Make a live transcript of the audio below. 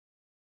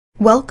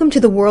Welcome to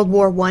the World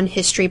War I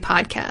History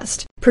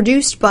Podcast,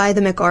 produced by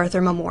the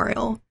MacArthur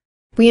Memorial.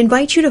 We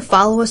invite you to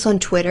follow us on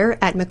Twitter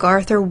at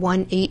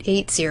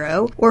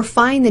MacArthur1880 or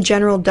find the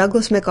General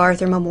Douglas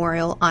MacArthur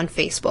Memorial on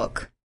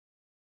Facebook.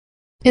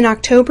 In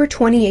October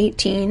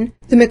 2018,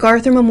 the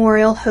MacArthur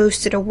Memorial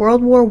hosted a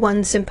World War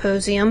I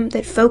symposium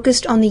that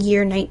focused on the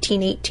year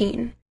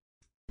 1918.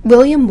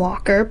 William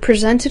Walker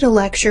presented a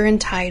lecture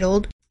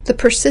entitled The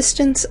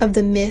Persistence of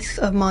the Myth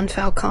of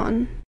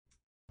Montfaucon.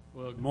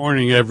 Good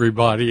morning,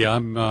 everybody.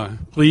 I'm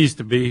pleased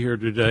to be here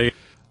today.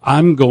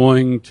 I'm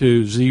going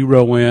to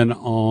zero in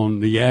on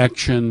the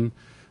action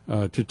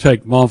to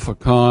take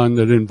Montfaucon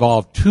that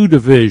involved two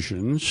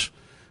divisions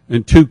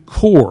and two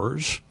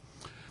corps.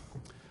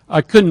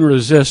 I couldn't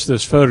resist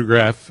this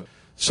photograph.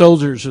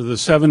 Soldiers of the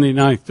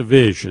 79th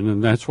Division,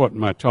 and that's what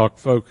my talk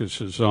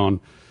focuses on,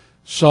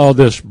 saw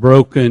this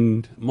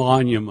broken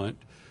monument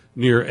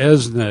near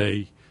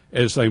Esnay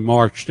as they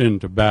marched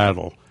into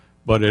battle.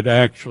 But it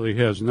actually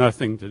has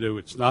nothing to do.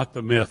 It's not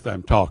the myth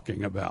I'm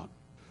talking about.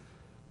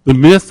 The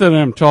myth that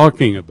I'm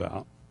talking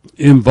about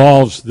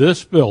involves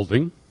this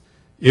building.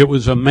 It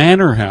was a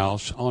manor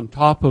house on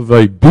top of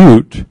a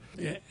butte,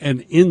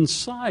 and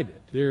inside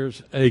it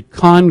there's a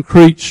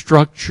concrete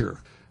structure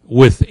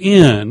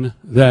within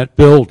that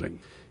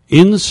building.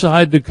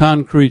 Inside the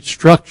concrete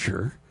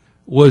structure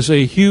was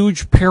a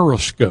huge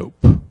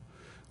periscope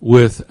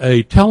with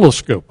a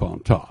telescope on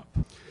top.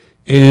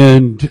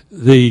 And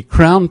the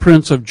Crown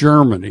Prince of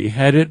Germany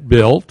had it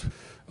built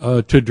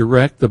to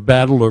direct the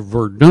Battle of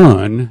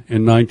Verdun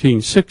in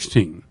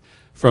 1916.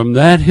 From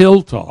that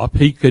hilltop,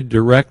 he could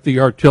direct the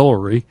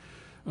artillery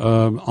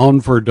on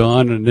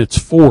Verdun and its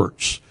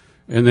forts.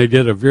 And they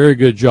did a very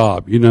good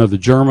job. You know, the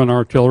German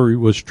artillery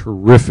was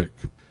terrific.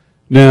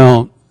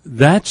 Now,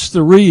 that's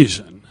the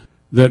reason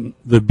that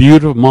the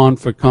Butte of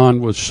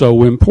Montfaucon was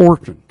so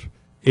important.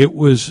 It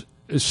was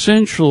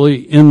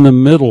essentially in the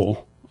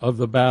middle of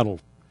the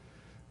battle.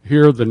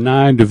 Here are the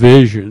 9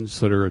 divisions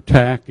that are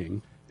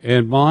attacking,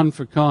 and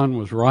Montfaucon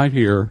was right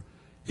here.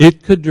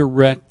 It could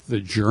direct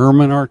the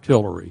German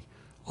artillery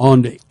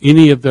onto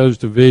any of those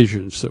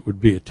divisions that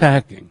would be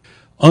attacking.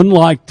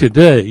 Unlike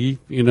today,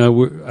 you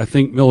know, I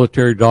think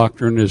military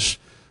doctrine is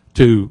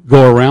to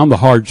go around the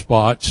hard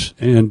spots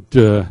and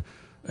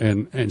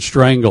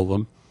strangle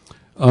them.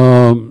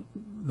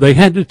 They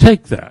had to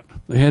take that.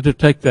 They had to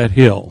take that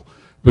hill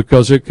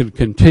because it could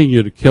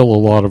continue to kill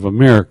a lot of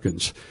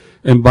Americans.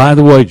 And by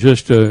the way,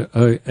 just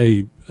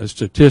a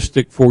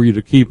statistic for you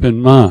to keep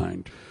in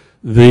mind,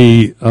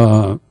 the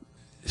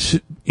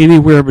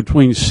anywhere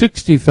between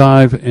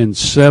 65 and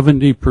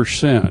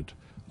 70%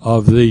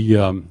 of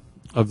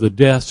the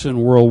deaths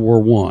in World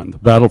War I, the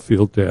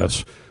battlefield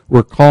deaths,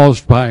 were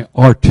caused by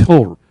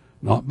artillery,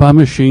 not by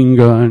machine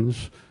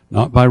guns,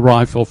 not by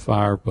rifle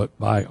fire, but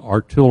by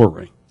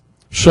artillery.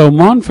 So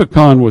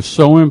Montfaucon was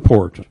so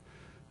important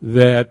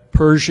that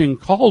Pershing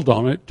called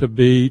on it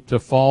to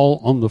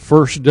fall on the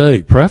first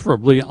day,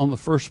 preferably on the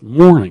first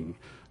morning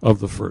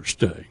of the first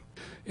day.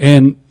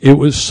 And it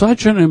was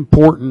such an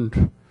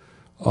important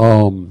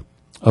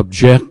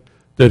object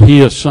that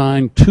he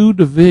assigned 2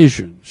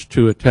 divisions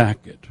to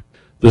attack it.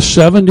 The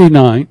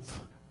 79th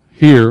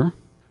here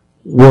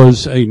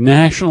was a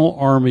National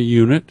Army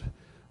unit.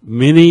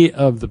 Many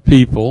of the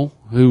people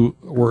who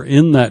were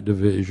in that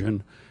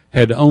division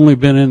had only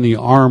been in the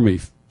Army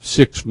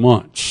 6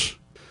 months.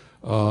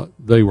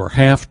 They were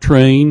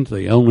half-trained.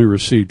 They only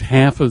received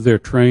half of their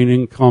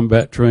training,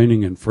 combat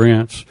training in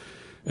France,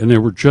 and they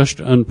were just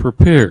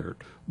unprepared.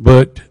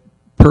 But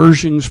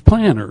Pershing's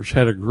planners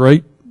had a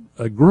great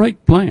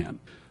plan.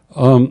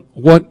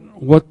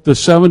 What the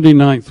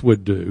 79th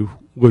would do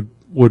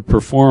would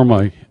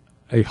perform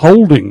a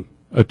holding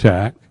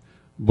attack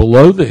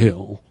below the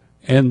hill,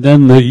 and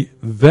then the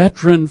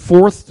veteran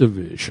 4th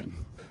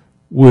Division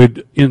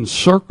would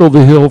encircle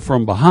the hill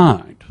from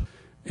behind.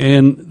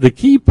 And the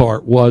key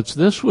part was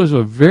this was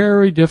a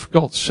very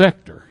difficult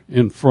sector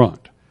in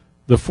front.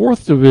 The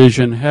 4th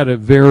Division had a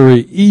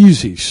very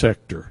easy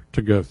sector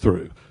to go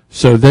through.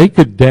 So they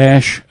could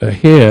dash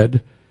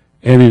ahead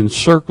and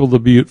encircle the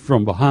butte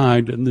from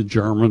behind, and the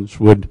Germans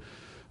would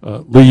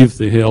leave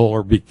the hill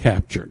or be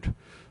captured.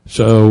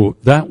 So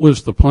that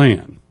was the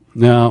plan.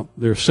 Now,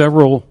 there are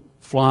several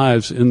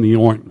flies in the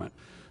ointment.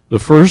 The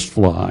first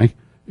fly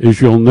is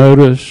you'll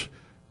notice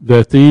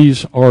that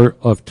these are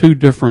of 2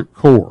 different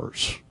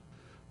corps,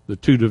 the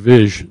 2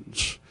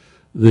 divisions.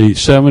 The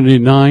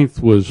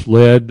 79th was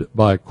led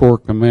by Corps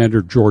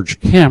Commander George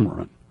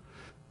Cameron.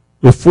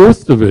 The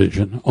 4th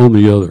Division, on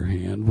the other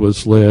hand,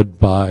 was led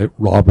by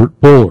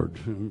Robert Bullard,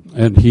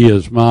 and he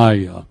is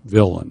my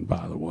villain,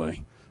 by the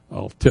way.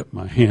 I'll tip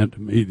my hand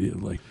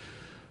immediately.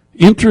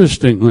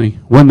 Interestingly,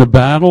 when the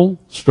battle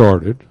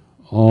started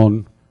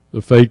on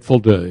the fateful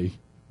day,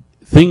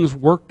 things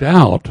worked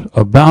out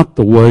about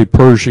the way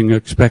Pershing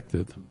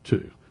expected them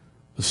to.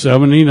 The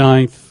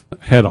 79th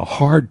had a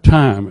hard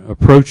time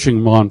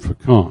approaching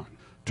Montfaucon.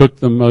 Took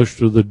them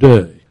most of the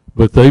day,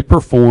 but they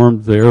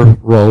performed their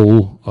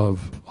role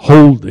of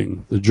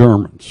holding the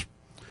Germans.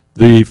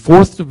 The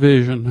 4th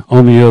Division,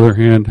 on the other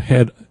hand,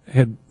 had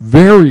had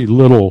very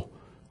little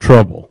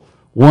trouble.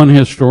 One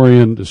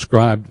historian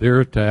described their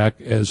attack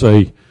as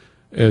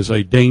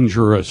a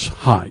dangerous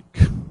hike.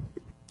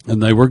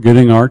 And they were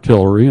getting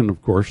artillery, and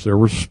of course there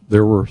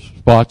were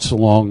spots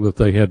along that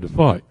they had to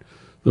fight.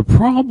 The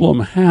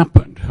problem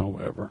happened,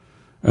 however,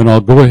 and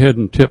I'll go ahead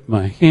and tip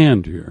my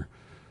hand here.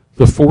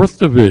 The 4th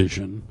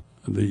Division,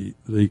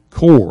 the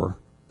corps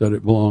that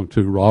it belonged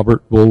to,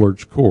 Robert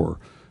Bullard's corps,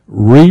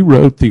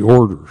 rewrote the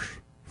orders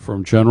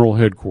from General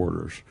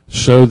Headquarters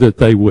so that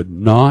they would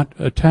not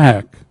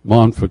attack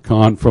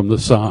Montfaucon from the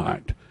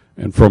side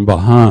and from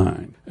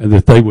behind, and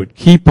that they would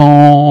keep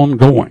on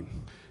going.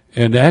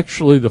 And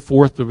actually, the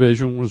 4th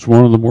Division was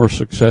one of the more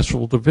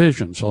successful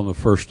divisions on the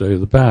first day of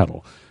the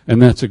battle.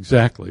 And that's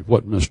exactly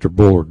what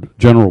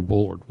General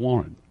Bullard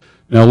wanted.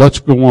 Now, let's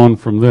go on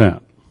from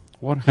that.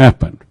 What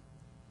happened?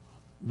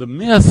 The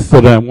myth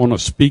that I want to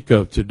speak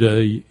of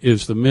today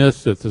is the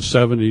myth that the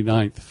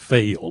 79th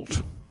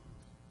failed.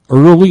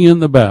 Early in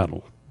the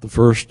battle, the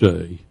first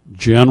day,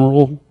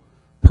 General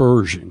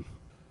Pershing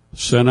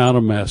sent out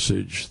a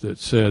message that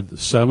said the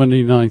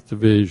 79th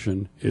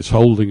Division is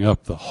holding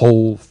up the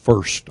whole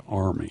First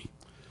Army.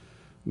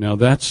 Now,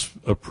 that's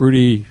a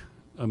pretty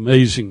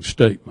amazing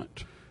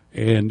statement,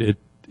 and it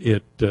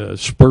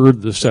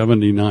spurred the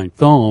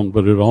 79th on,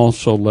 but it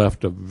also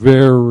left a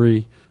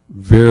very,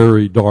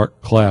 very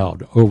dark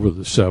cloud over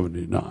the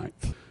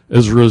 79th.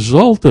 As a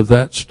result of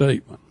that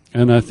statement,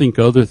 and I think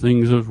other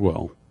things as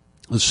well,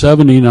 the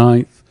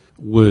 79th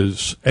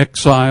was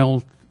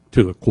exiled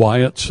to the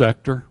quiet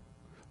sector.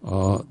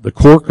 The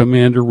Corps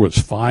commander was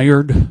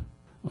fired.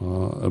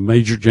 A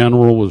major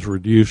general was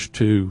reduced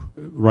to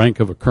rank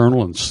of a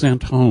colonel and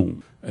sent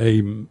home.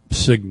 A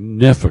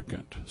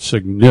significant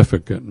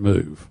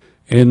move.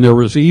 And there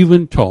was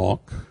even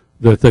talk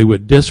that they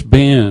would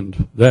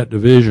disband that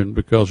division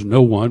because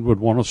no one would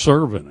want to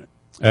serve in it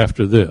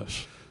after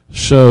this.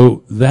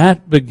 So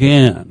that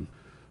began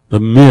the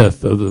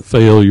myth of the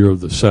failure of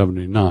the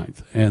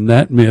 79th. And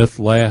that myth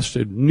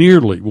lasted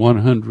nearly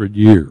 100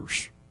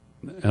 years.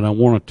 And I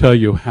want to tell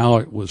you how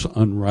it was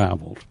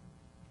unraveled.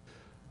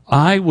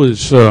 I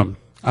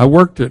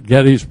worked at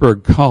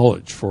Gettysburg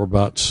College for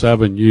about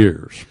 7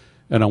 years,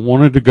 and I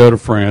wanted to go to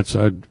France.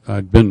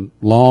 I'd been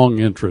long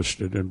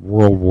interested in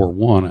World War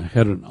I. I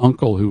had an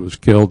uncle who was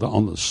killed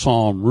on the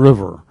Somme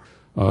River,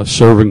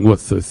 serving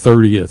with the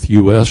 30th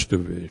U.S.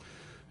 Division.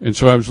 And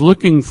so I was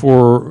looking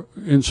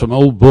in some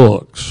old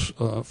books,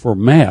 for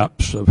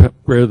maps of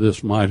where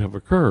this might have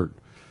occurred.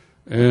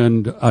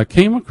 And I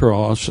came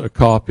across a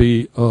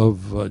copy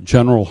of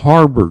General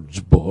Harbord's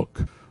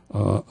book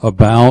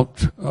about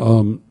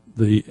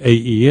the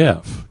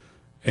AEF.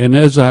 And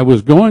as I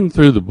was going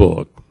through the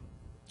book,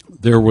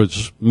 there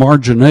was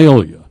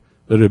marginalia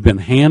that had been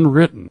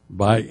handwritten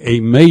by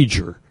a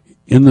major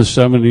in the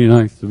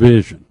 79th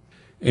Division.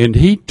 And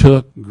he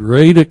took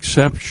great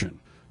exception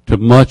to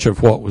much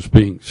of what was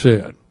being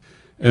said.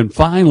 And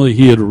finally,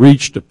 he had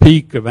reached a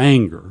peak of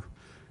anger.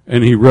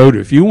 And he wrote,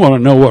 if you want to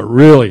know what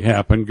really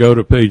happened, go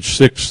to page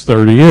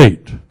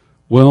 638.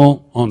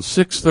 Well, on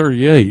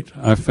 638,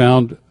 I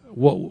found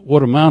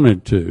what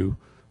amounted to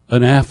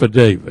an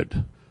affidavit.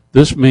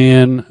 This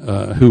man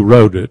who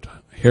wrote it,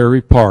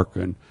 Harry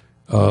Parkin,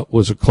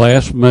 was a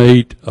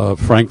classmate of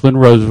Franklin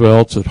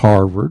Roosevelt's at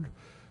Harvard,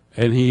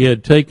 and he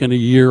had taken a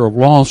year of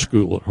law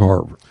school at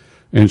Harvard.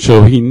 And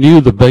so he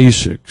knew the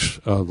basics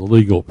of the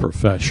legal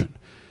profession.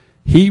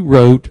 He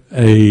wrote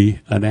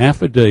an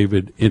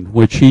affidavit in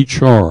which he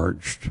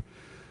charged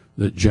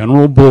that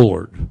General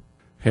Bullard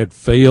had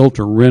failed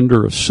to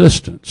render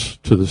assistance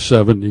to the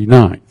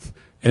 79th.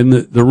 And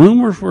the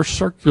rumors were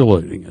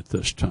circulating at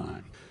this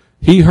time.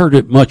 He heard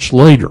it much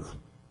later.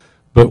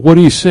 But what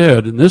he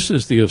said, and this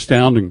is the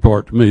astounding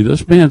part to me,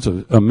 this man's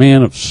a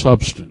man of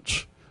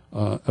substance,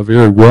 a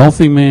very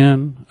wealthy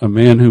man, a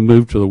man who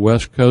moved to the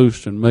West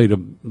Coast and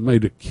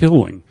made a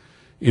killing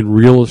in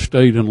real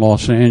estate in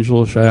Los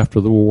Angeles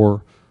after the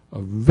war, a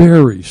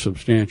very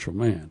substantial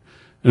man.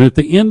 And at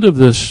the end of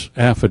this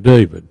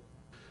affidavit,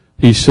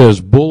 he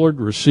says Bullard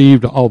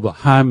received all the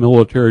high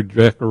military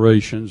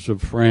decorations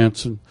of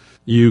France and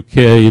UK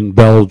and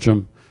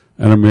Belgium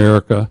and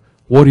America.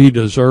 What he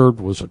deserved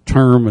was a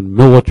term in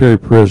military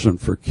prison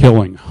for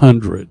killing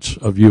hundreds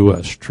of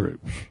U.S.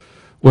 troops.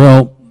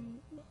 Well,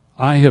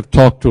 I have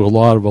talked to a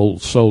lot of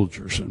old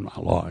soldiers in my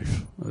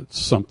life. It's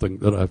something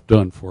that I've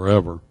done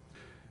forever.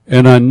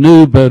 And I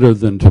knew better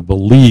than to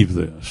believe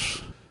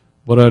this,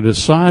 but I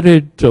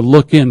decided to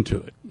look into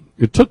it.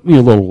 It took me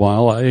a little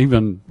while. I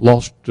even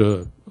lost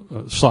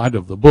sight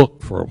of the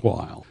book for a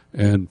while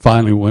and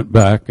finally went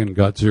back and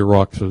got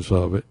Xeroxes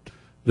of it.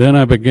 Then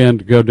I began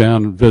to go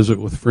down and visit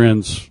with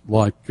friends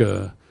like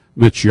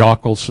Mitch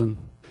Yockelson,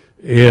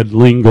 Ed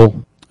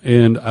Lingle,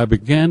 and I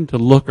began to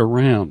look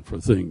around for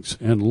things.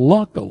 And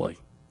luckily,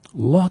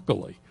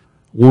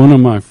 one of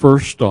my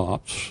first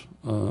stops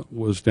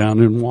was down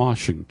in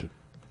Washington.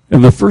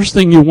 And the first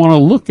thing you want to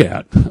look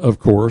at, of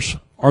course,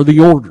 are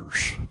the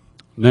orders.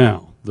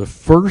 Now, the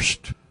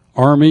First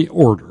Army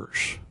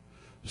orders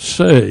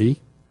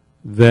say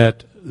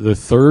that the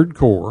Third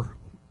Corps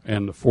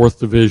and the 4th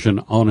Division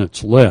on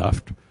its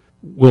left,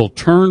 will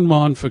turn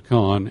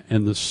Montfaucon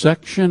and the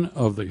section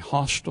of the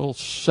hostile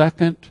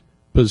 2nd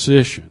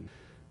position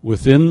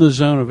within the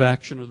zone of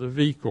action of the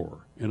V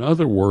Corps. In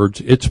other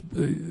words, it's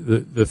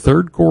the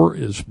 3rd Corps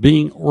is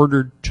being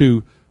ordered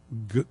to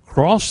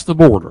cross the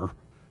border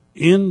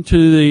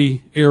into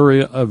the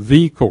area of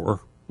V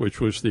Corps, which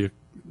was the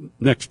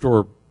next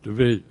door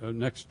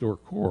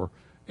corps,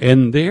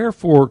 and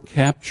therefore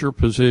capture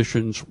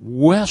positions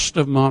west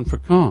of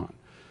Montfaucon.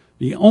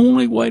 The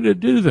only way to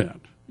do that,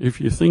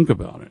 if you think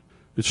about it,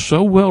 it's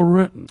so well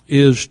written,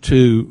 is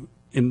to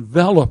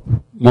envelop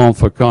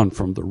Montfaucon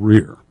from the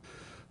rear.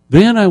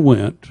 Then I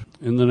went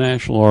in the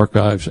National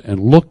Archives and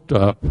looked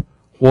up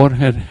what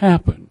had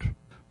happened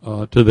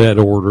to that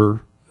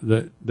order.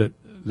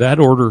 That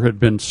order had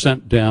been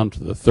sent down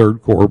to the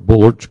 3rd Corps,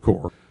 Bullard's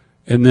Corps,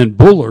 and then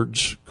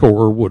Bullard's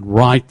Corps would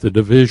write the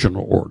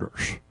divisional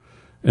orders.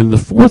 And the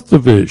 4th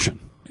Division,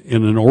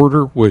 in an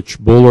order which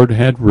Bullard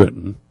had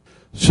written,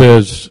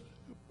 says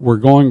we're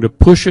going to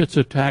push its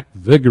attack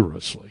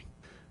vigorously,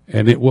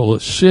 and it will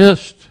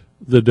assist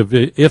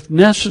if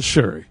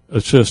necessary,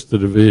 assist the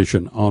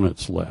division on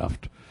its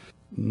left,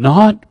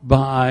 not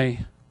by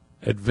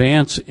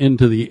advance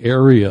into the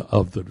area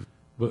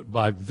but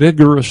by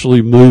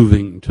vigorously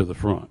moving to the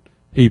front.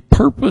 He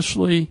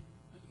purposely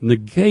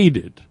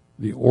negated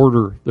the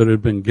order that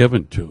had been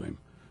given to him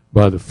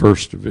by the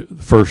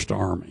First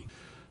Army.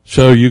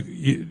 So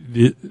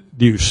do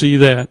you see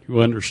that? You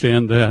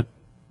understand that?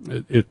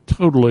 It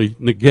totally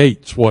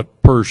negates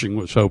what Pershing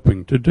was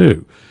hoping to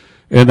do.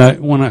 And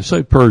when I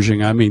say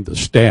Pershing, I mean the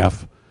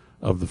staff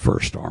of the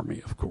First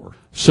Army, of course.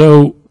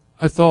 So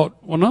I thought,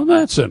 well, no,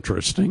 that's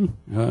interesting.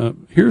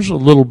 Here's a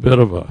little bit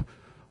of a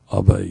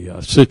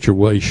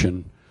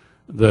situation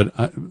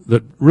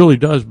that really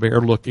does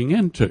bear looking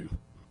into.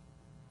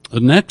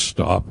 The next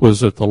stop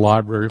was at the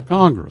Library of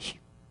Congress.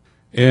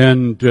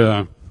 And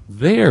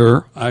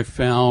there I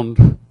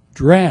found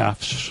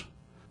drafts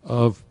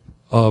of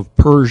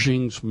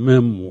Pershing's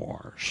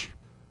memoirs.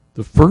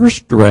 The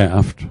first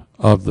draft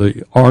of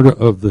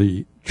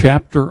the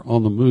chapter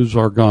on the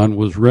Meuse-Argonne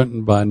was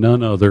written by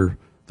none other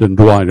than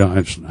Dwight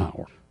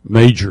Eisenhower,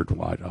 Major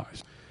Dwight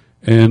Eisenhower.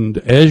 And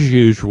as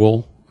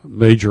usual,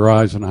 Major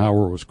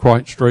Eisenhower was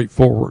quite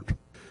straightforward.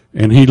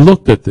 And he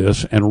looked at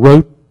this and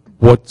wrote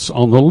what's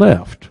on the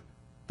left.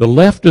 The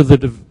left of the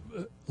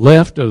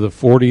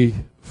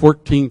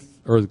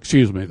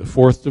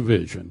 4th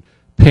Division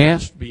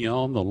passed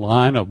beyond the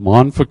line of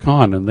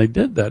Montfaucon, and they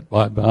did that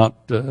by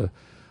about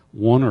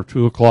 1 or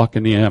 2 o'clock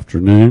in the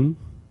afternoon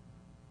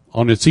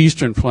on its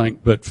eastern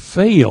flank, but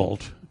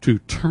failed to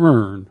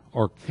turn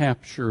or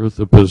capture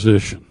the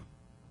position.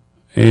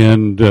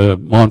 And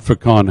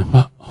Montfaucon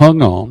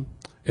hung on.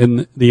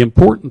 And the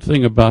important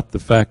thing about the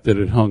fact that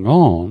it hung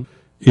on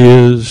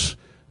is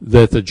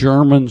that the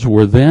Germans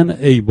were then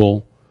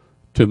able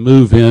to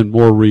move in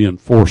more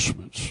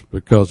reinforcements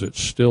because it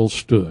still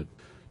stood.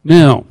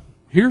 Now,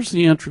 here's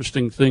the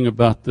interesting thing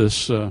about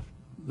this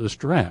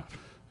draft.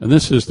 And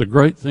this is the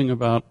great thing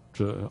about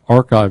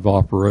archive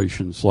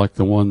operations like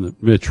the one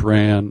that Mitch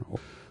ran,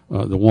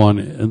 the one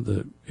in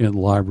the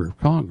Library of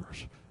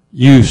Congress.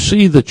 You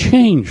see the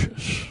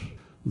changes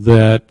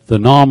that the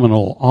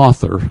nominal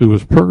author, who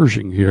was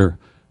Pershing here,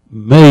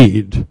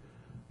 made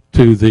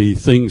to the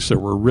things that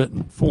were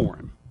written for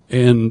him.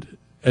 And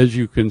as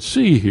you can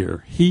see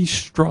here, he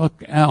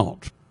struck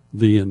out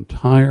the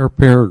entire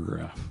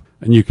paragraph.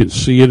 And you can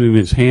see it in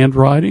his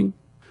handwriting.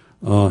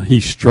 He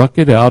struck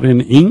it out in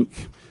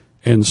ink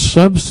and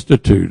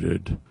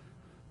substituted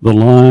the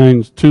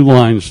lines, 2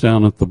 lines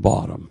down at the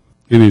bottom,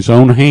 in his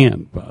own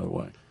hand, by the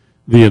way.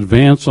 The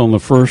advance on the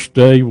first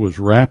day was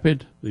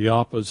rapid. The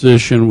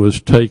opposition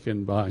was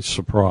taken by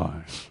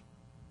surprise.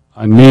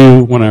 I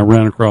knew when I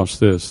ran across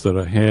this that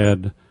I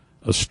had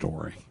a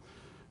story,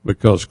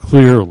 because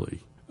clearly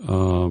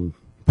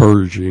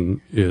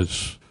Pershing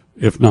is,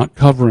 if not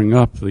covering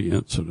up the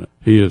incident,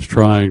 he is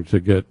trying to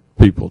get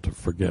people to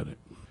forget it.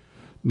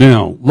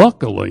 Now,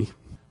 luckily,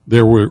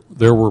 there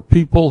were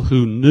people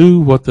who knew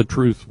what the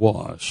truth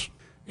was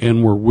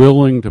and were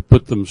willing to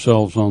put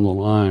themselves on the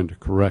line to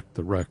correct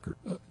the record.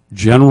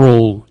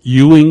 General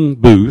Ewing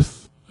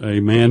Booth, a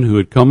man who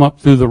had come up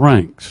through the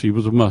ranks, he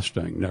was a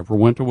Mustang, never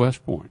went to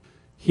West Point.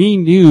 He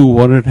knew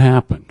what had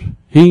happened.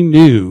 He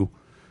knew,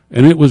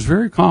 and it was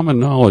very common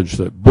knowledge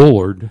that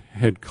Bullard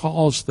had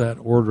caused that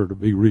order to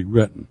be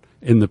rewritten.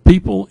 And the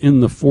people in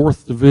the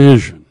 4th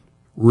Division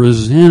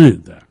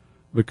resented that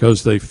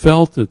because they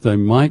felt that they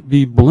might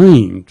be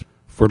blamed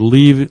for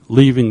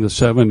leaving the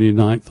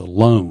 79th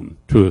alone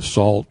to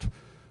assault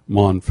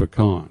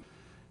Montfaucon.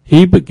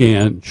 He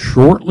began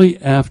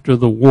shortly after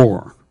the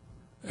war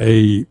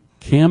a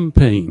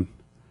campaign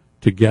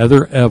to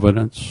gather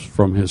evidence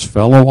from his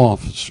fellow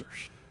officers.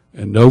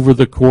 And over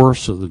the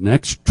course of the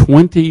next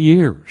 20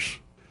 years,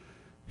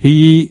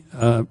 he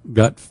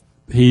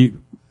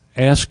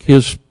asked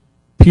his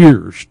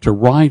peers to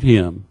write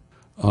him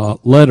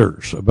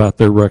letters about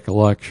their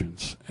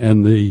recollections.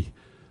 And the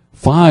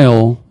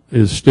file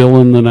is still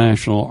in the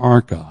National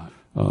Archive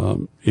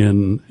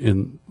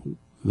in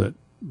that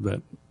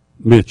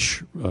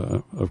Mitch,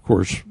 of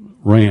course,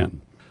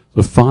 ran.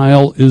 The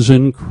file is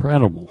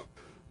incredible.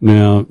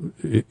 Now,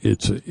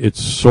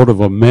 it's sort of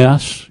a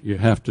mess. You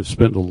have to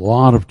spend a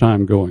lot of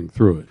time going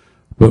through it.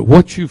 But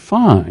what you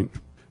find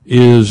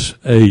is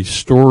a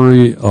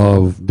story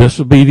of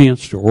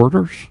disobedience to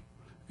orders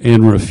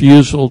and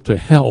refusal to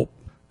help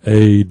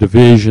a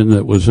division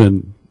that was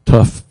in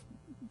tough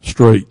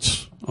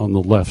straits on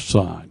the left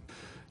side.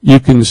 You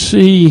can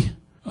see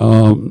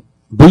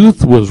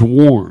Booth was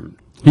warned.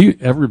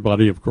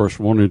 Everybody, of course,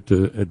 wanted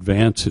to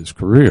advance his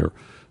career.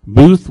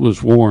 Booth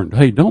was warned,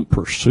 hey, don't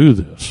pursue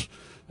this.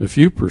 If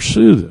you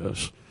pursue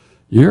this,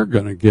 you're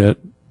going to get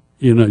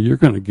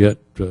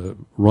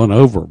run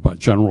over by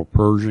General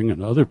Pershing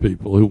and other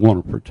people who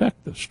want to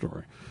protect this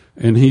story.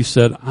 And he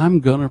said, I'm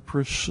going to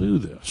pursue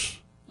this.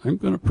 I'm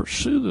going to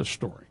pursue this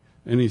story.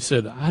 And he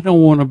said, I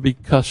don't want to be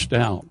cussed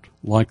out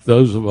like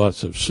those of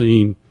us have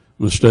seen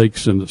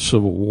mistakes in the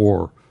Civil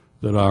War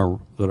that our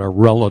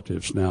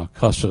relatives now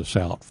cuss us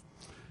out.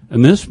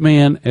 And this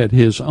man, at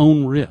his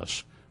own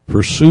risk,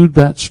 pursued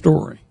that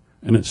story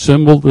and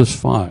assembled this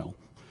file.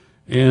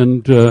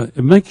 And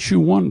it makes you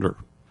wonder,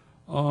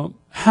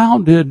 how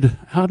did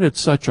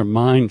such a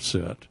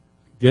mindset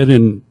get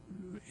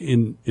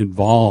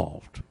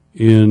involved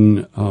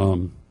in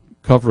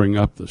covering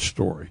up the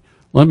story?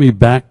 Let me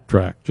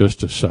backtrack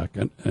just a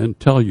second and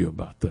tell you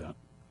about that.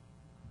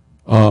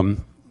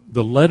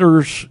 The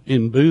letters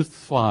in Booth's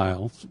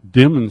files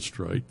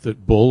demonstrate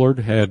that Bullard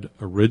had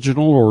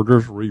original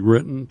orders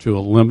rewritten to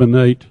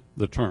eliminate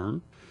the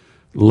term.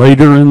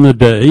 Later in the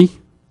day,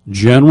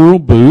 General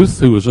Booth,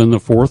 who was in the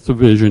 4th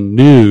Division,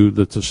 knew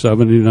that the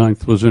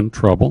 79th was in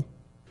trouble.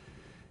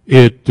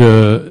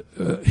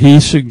 He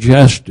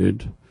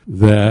suggested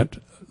that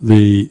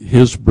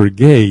his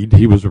brigade,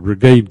 he was a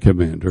brigade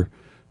commander,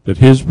 that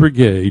his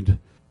brigade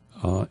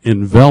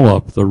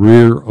envelop the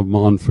rear of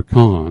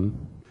Montfaucon,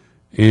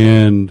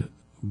 and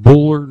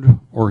Bullard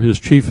or his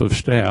chief of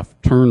staff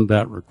turned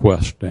that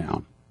request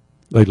down.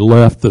 They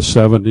left the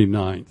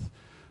 79th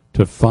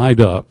to fight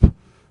up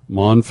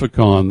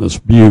Montfaucon, this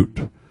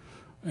butte,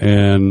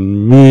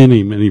 and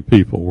many, many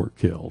people were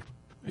killed.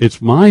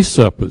 It's my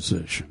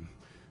supposition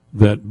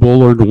that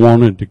Bullard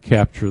wanted to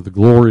capture the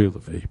glory of the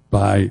faith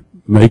by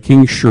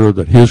making sure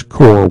that his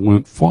corps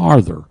went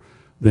farther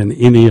than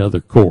any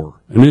other corps,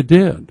 and it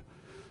did.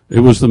 It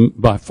was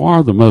by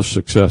far the most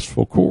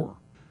successful corps.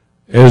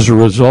 As a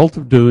result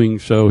of doing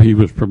so, he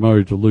was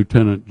promoted to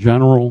lieutenant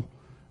general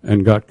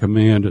and got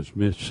command, as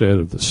Mitch said,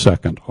 of the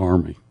 2nd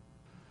Army.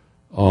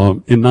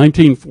 In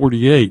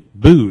 1948,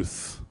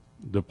 Booth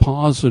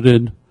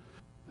deposited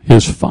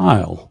his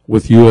file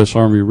with U.S.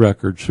 Army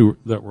records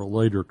that were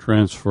later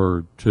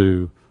transferred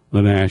to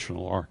the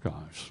National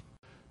Archives.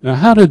 Now,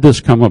 how did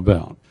this come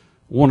about?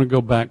 I want to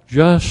go back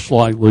just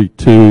slightly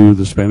to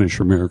the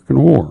Spanish-American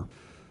War.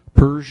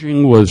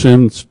 Pershing was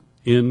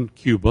in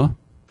Cuba.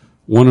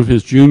 One of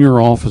his junior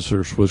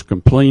officers was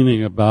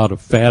complaining about a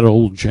fat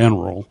old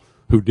general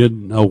who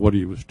didn't know what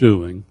he was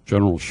doing,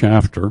 General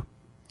Shafter,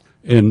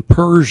 and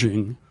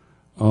Pershing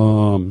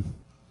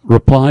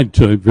replied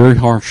to him very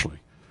harshly.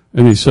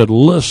 And he said,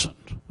 listen,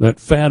 that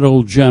fat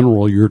old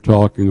general you're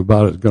talking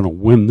about is going to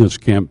win this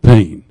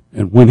campaign.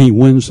 And when he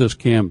wins this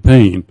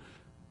campaign,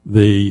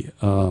 the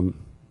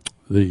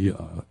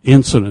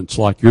incidents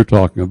like you're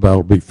talking about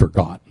will be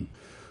forgotten.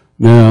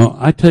 Now,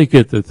 I take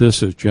it that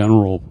this is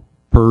General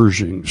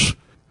Pershing's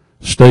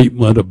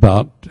statement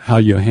about how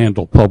you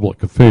handle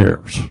public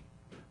affairs.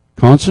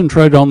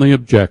 Concentrate on the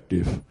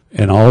objective,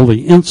 and all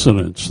the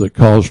incidents that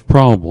caused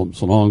problems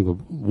along the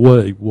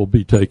way will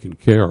be taken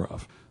care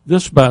of.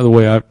 This, by the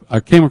way, I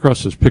came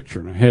across this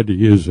picture, and I had to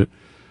use it.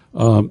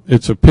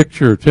 It's a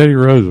picture of Teddy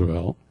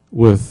Roosevelt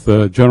with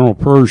General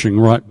Pershing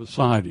right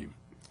beside him,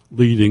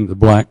 leading the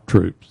black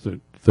troops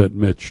that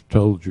Mitch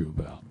told you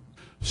about.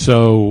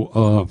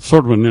 So,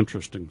 sort of an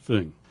interesting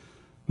thing.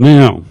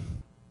 Now,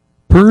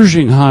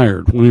 Pershing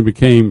hired, when he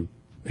became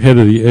head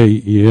of the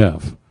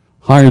AEF,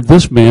 hired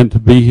this man to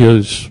be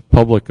his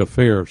public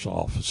affairs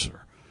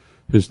officer.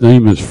 His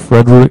name is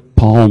Frederick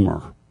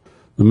Palmer.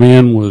 The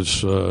man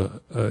was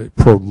a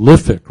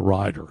prolific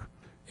writer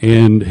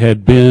and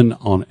had been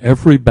on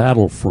every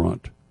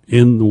battlefront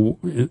in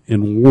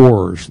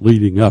wars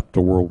leading up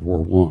to World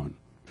War I.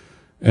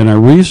 And I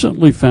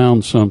recently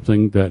found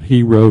something that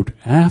he wrote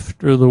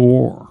after the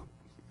war.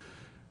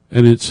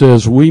 And it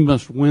says, we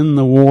must win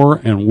the war,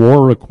 and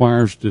war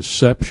requires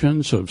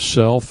deceptions of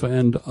self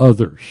and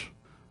others.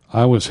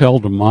 I was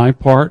held to my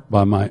part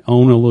by my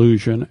own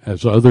illusion,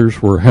 as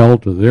others were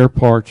held to their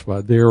parts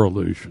by their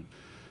illusion.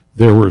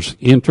 There was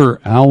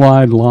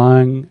inter-allied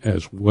lying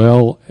as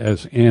well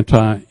as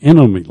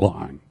anti-enemy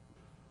lying.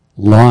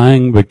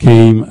 Lying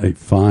became a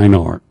fine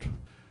art.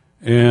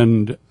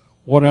 And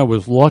what I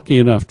was lucky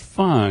enough to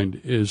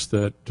find is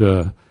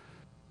that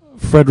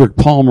Frederick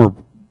Palmer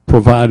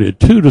provided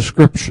 2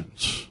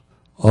 descriptions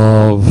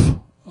of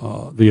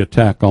the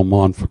attack on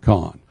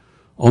Montfaucon.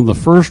 On the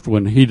first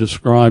one, he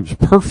describes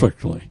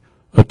perfectly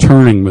a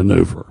turning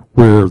maneuver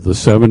where the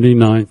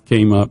 79th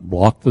came up,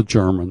 blocked the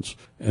Germans,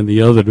 and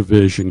the other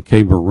division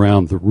came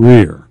around the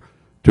rear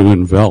to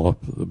envelop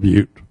the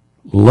butte.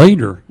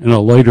 Later, in a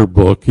later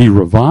book, he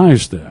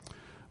revised that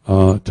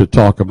to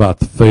talk about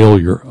the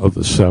failure of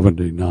the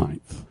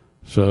 79th.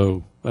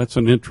 So that's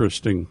an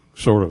interesting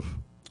sort of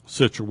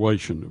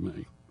situation to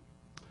me.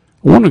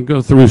 I want to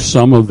go through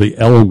some of the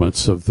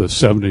elements of the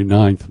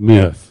 79th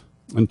myth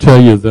and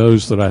tell you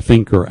those that I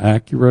think are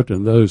accurate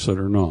and those that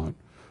are not.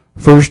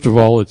 First of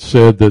all, it's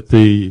said that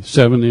the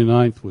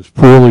 79th was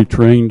poorly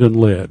trained and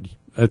led.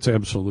 That's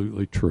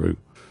absolutely true.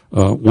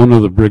 One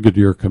of the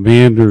brigadiers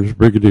who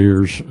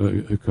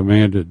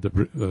commanded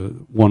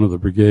one of the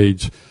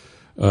brigades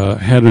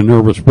had a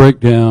nervous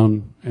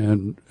breakdown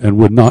and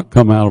would not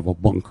come out of a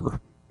bunker.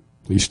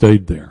 He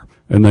stayed there,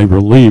 and they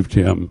relieved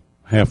him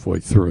halfway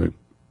through.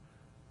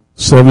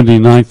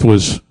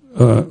 79th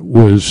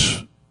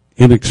was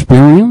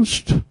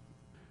inexperienced,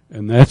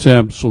 and that's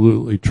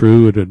absolutely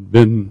true. It had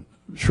been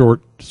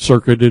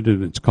short-circuited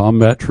in its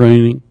combat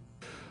training.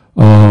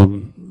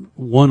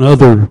 One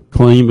other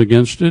claim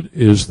against it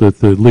is that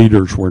the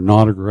leaders were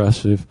not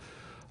aggressive.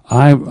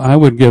 I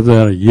would give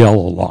that a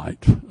yellow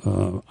light.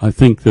 I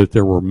think that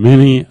there were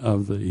many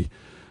of the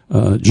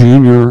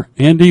junior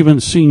and even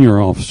senior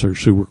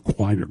officers who were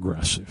quite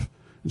aggressive.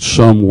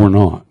 Some were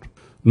not.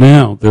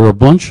 Now, there are a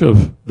bunch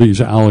of these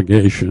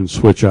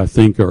allegations which I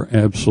think are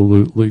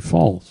absolutely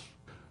false.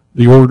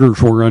 The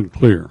orders were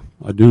unclear.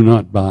 I do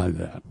not buy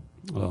that.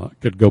 I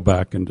could go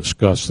back and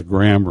discuss the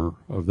grammar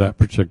of that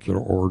particular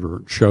order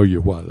and show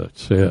you why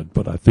that's said,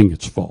 but I think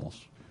it's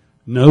false.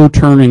 No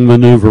turning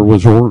maneuver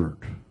was ordered,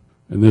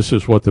 and this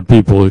is what the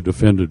people who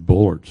defended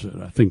Bullard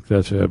said. I think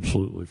that's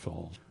absolutely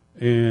false.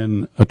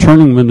 And a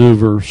turning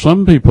maneuver,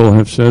 some people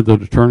have said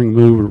that a turning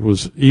maneuver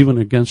was even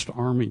against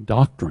Army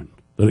doctrine,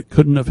 that it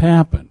couldn't have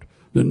happened,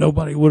 that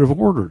nobody would have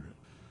ordered it.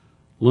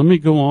 Let me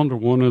go on to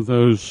one of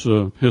those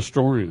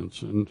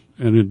historians, and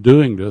in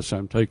doing this,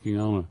 I'm taking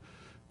on a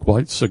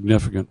quite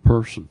significant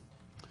person.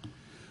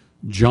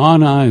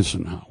 John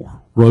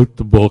Eisenhower wrote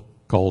the book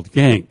called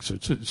Yanks.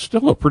 It's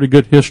still a pretty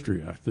good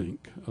history, I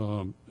think,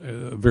 a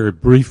very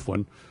brief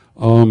one.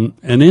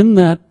 And in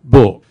that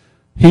book,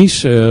 he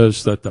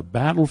says that the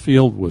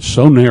battlefield was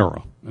so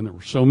narrow, and there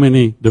were so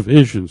many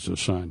divisions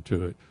assigned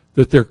to it,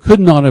 that there could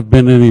not have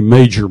been any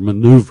major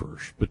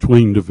maneuvers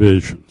between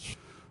divisions.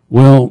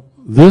 Well,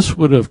 this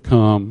would have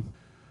come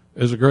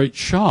as a great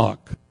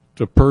shock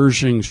to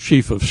Pershing's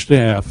chief of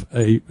staff,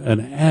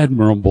 an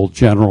admirable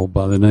general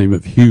by the name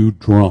of Hugh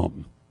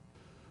Drum,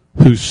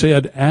 who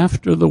said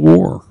after the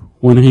war,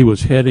 when he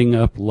was heading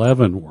up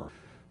Leavenworth,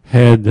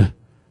 had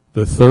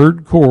the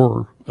 3rd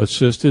Corps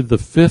assisted the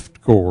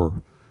 5th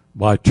Corps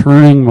by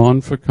turning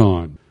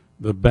Montfaucon,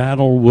 the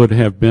battle would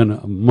have been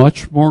a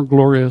much more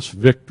glorious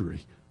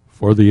victory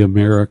for the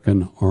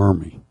American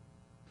Army.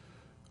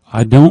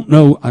 I don't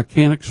know, I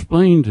can't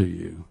explain to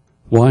you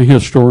why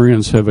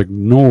historians have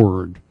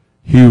ignored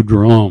Hugh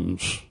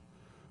Drum's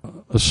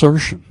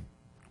assertion,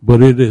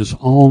 but it is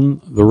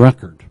on the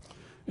record,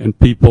 and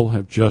people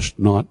have just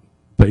not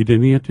paid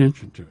any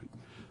attention to it.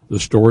 The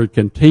story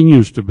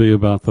continues to be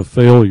about the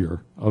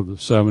failure of the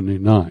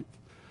 79th.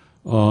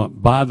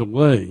 By the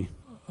way,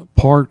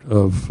 part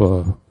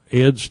of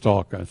Ed's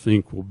talk, I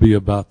think, will be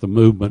about the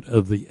movement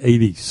of the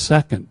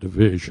 82nd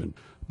Division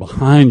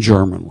behind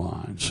German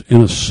lines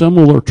in a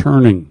similar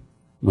turning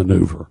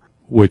maneuver,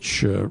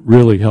 which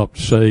really helped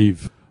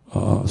save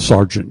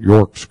Sergeant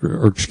York's,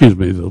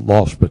 the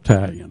Lost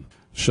Battalion.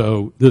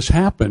 So this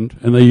happened,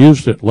 and they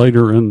used it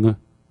later in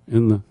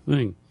the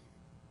thing.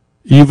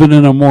 Even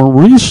in a more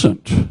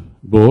recent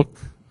book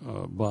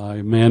by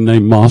a man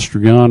named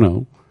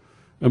Mastriano,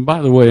 and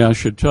by the way, I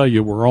should tell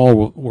you, we're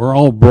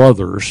all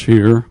brothers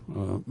here,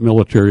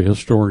 military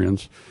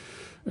historians,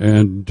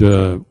 and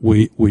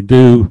we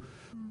do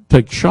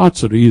take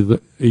shots at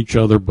each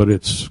other, but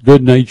it's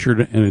good-natured,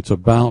 and it's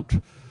about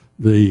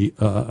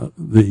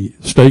the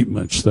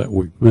statements that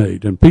we've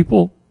made. And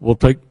people will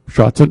take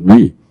shots at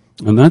me,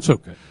 and that's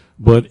okay.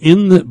 But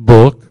in the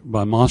book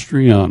by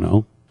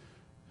Mastriano,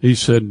 he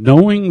said,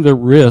 knowing the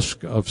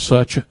risk of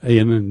such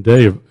an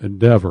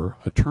endeavor,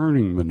 a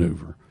turning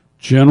maneuver,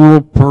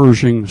 General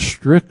Pershing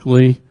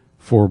strictly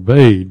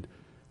forbade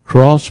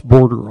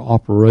cross-border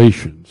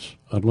operations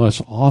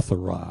unless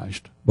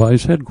authorized by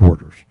his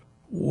headquarters.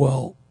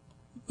 Well,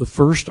 the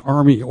First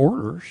Army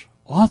orders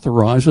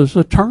authorizes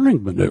a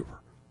turning maneuver.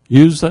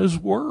 Use those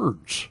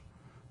words.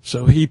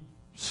 So he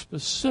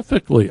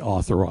specifically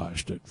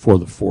authorized it for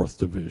the 4th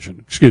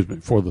Division,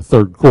 for the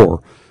 3rd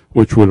Corps,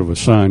 which would have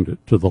assigned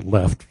it to the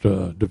left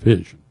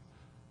division.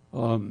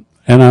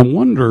 And I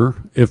wonder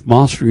if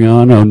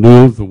Mastriano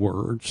knew the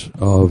words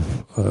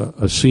of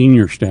a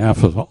senior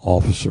staff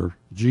officer,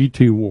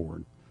 R.T.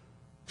 Ward,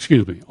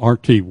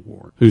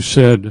 who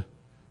said,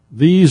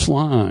 these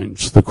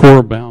lines, the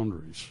corps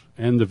boundaries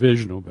and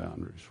divisional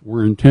boundaries,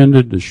 were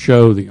intended to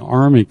show the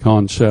Army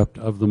concept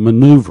of the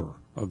maneuver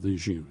of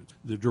these units,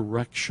 the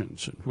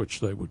directions in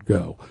which they would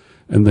go.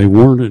 And they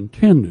weren't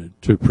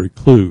intended to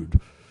preclude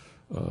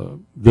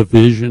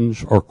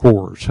divisions or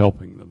corps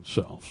helping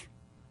themselves.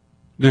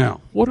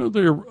 Now, what are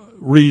the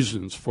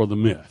reasons for the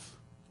myth?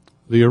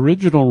 The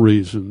original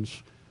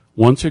reasons,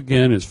 once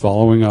again, is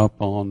following up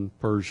on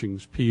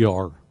Pershing's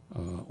PR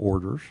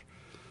orders.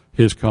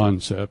 His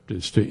concept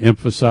is to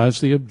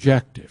emphasize the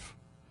objective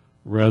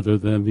rather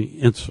than the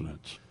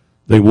incidents.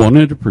 They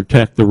wanted to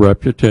protect the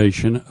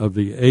reputation of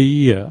the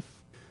AEF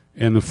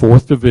and the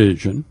 4th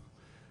Division.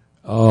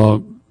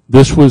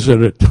 This was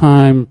at a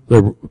time they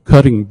were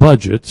cutting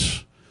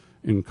budgets,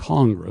 in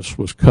Congress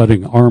was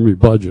cutting Army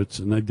budgets,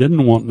 and they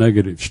didn't want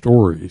negative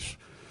stories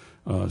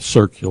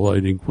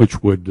circulating,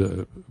 which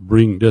would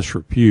bring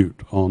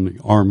disrepute on the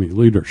Army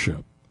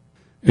leadership.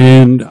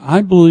 And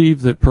I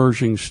believe that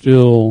Pershing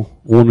still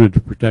wanted to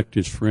protect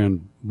his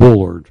friend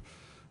Bullard,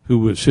 who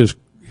was his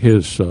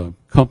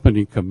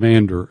company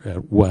commander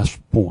at West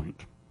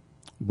Point.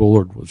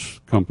 Bullard was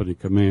company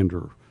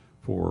commander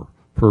for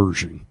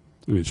Pershing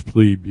in his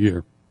plebe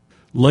year.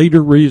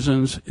 Later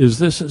reasons is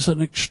this is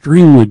an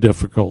extremely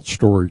difficult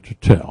story to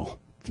tell.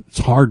 It's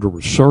hard to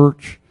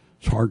research,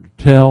 it's hard to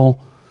tell,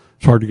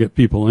 it's hard to get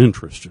people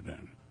interested in it.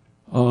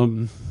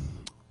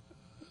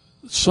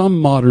 Some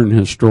modern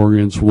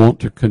historians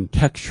want to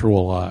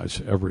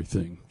contextualize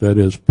everything, that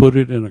is, put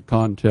it in a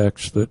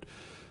context that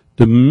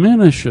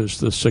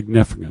diminishes the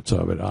significance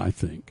of it, I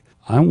think.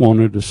 I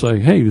wanted to say,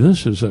 hey,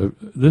 this is a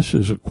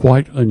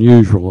quite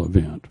unusual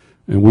event,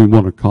 and we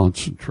want to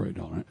concentrate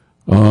on it.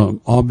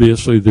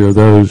 Obviously, there are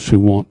those who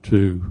want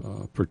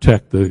to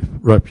protect the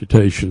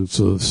reputations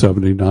of the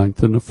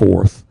 79th and the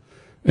 4th.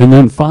 And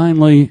then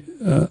finally,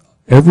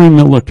 every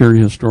military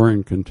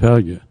historian can tell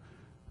you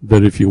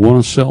that if you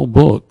want to sell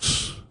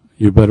books,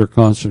 you better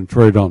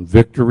concentrate on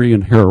victory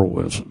and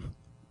heroism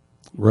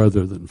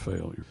rather than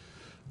failure.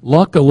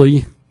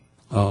 Luckily,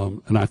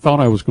 and I thought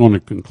I was going to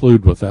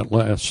conclude with that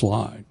last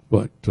slide,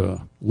 but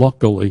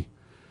luckily,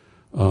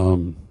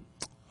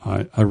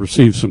 I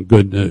received some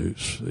good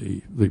news.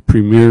 The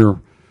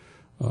premier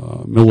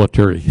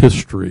military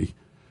history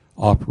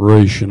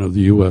operation of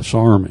the U.S.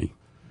 Army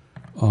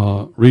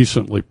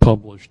recently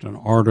published an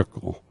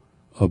article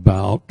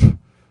about the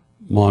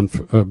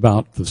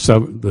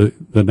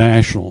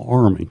National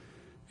Army,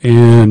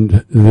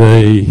 and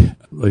they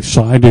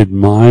cited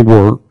my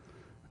work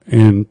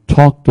and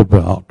talked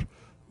about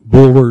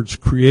Bullard's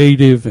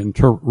creative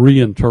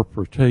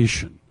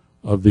reinterpretation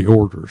of the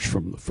orders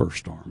from the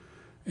First Army.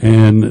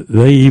 And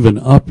they even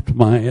upped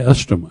my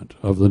estimate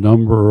of the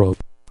number of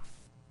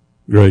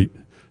to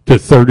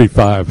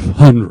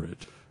 3,500.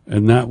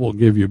 And that will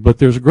give you, but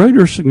there's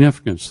greater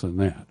significance than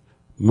that.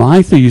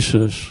 My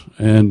thesis,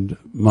 and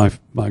my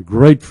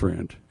great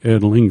friend,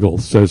 Ed Lingle,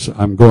 says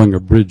I'm going a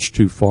bridge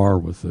too far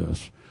with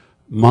this.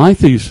 My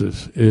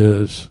thesis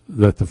is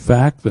that the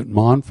fact that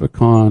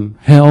Montfaucon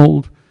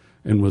held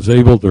and was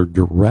able to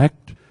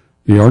direct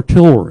the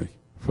artillery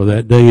for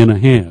that day and a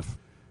half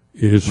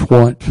is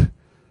what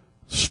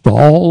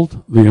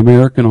stalled the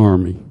American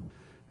Army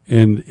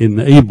and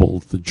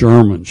enabled the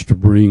Germans to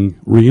bring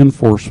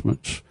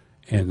reinforcements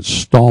and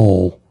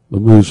stall the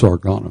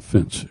Meuse-Argonne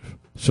offensive.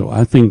 So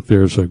I think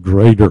there's a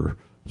greater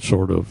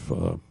sort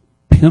of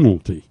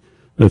penalty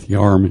that the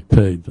Army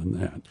paid than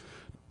that.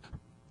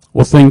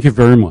 Well, thank you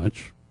very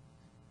much.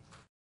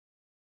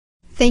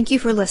 Thank you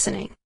for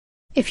listening.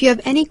 If you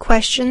have any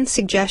questions,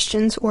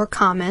 suggestions, or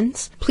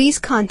comments, please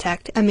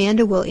contact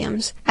Amanda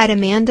Williams at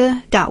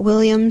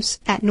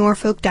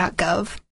amanda.williams@norfolk.gov.